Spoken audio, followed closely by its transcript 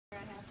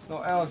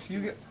No, Alex,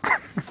 you get.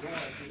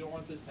 We don't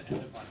want this to end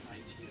up on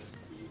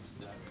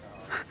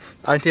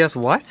ITSgoofs.com. ITS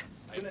what?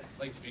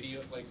 Like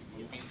video, like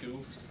movie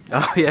goofs.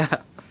 Oh yeah.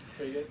 It's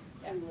pretty good.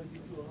 Yeah.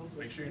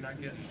 Make sure you're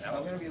not getting.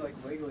 I'm gonna be like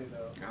wiggly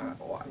though. God,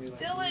 Like,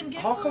 Dylan,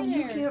 get how over come you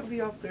there. can't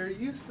be up there?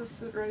 You used to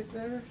sit right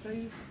there,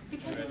 face.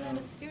 Because I'm not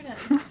a student.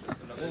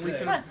 Just another Well, we day.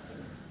 Come on.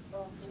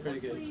 It's pretty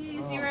good.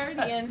 Please, you're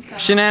already in, so.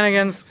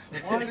 Shenanigans.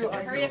 Why do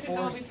I Hurry get up and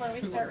go forced before we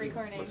to- start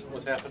recording.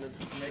 What's happening?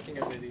 Making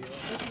a video.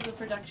 This is the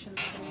production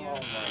studio. Oh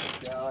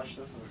my gosh,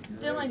 this is great.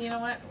 Dylan, you know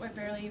what? We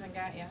barely even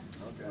got you.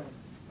 Okay.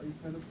 Are you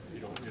gonna? You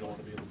don't want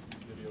to be in the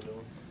video,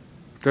 Dylan?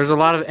 There's a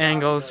lot of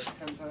angles.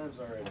 10 times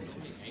already.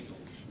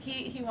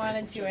 He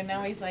wanted to, and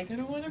now he's like, I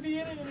don't want to be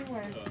in it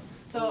anymore.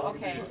 So,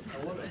 okay.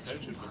 I want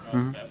attention, but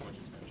Mhm. not that much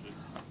attention.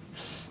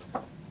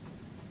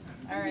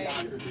 All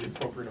right. The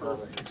appropriate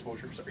amount of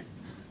exposure, sorry.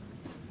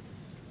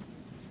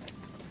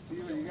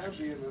 Steven, you gotta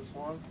be in this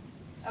one.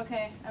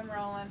 Okay, I'm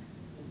rolling.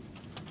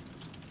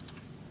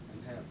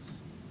 Enhance.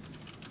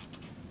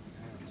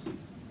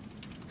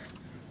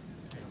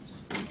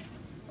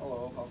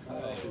 Hello, how can I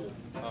help you?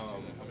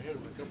 I'm here to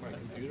look up my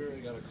computer. I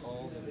got a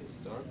call. It's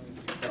done.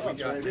 Oh,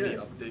 it's right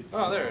here.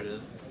 Oh, there it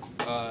is.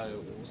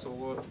 So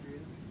what?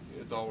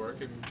 It's all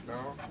working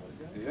now?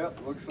 Yep,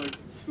 looks like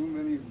too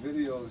many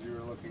videos you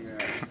were looking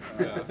at.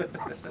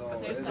 Yeah. So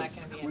There's not it's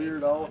gonna be any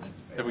cleared sound. out.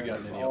 Have we and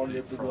gotten it's any all update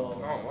good to from? go.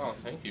 Oh, wow,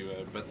 thank you.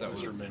 I bet that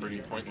was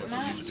pretty pointless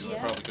Not of you to do. I yet.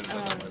 probably could have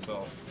done that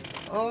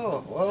myself.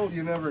 Oh, well,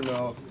 you never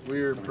know.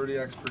 We're pretty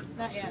expert in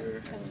Not this yet,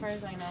 here. as far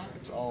as I know.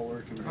 It's all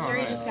working. Jerry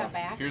right just now. got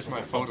back. Here's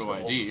my photo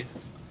ID.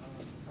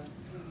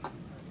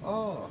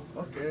 Oh,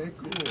 okay,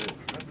 cool.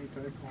 Let me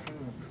take this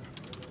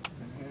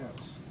in.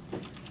 Enhance.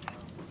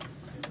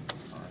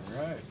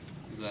 All right.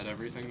 Is that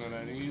everything that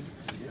I need?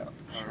 Yeah.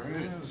 All Sure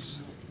right. it is.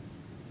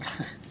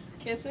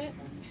 Kiss it.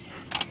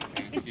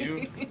 Thank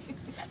you.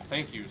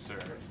 Thank you, sir.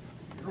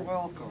 You're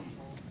welcome.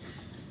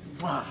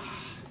 Wow.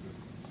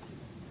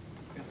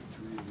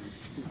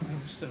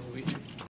 I'm so weak.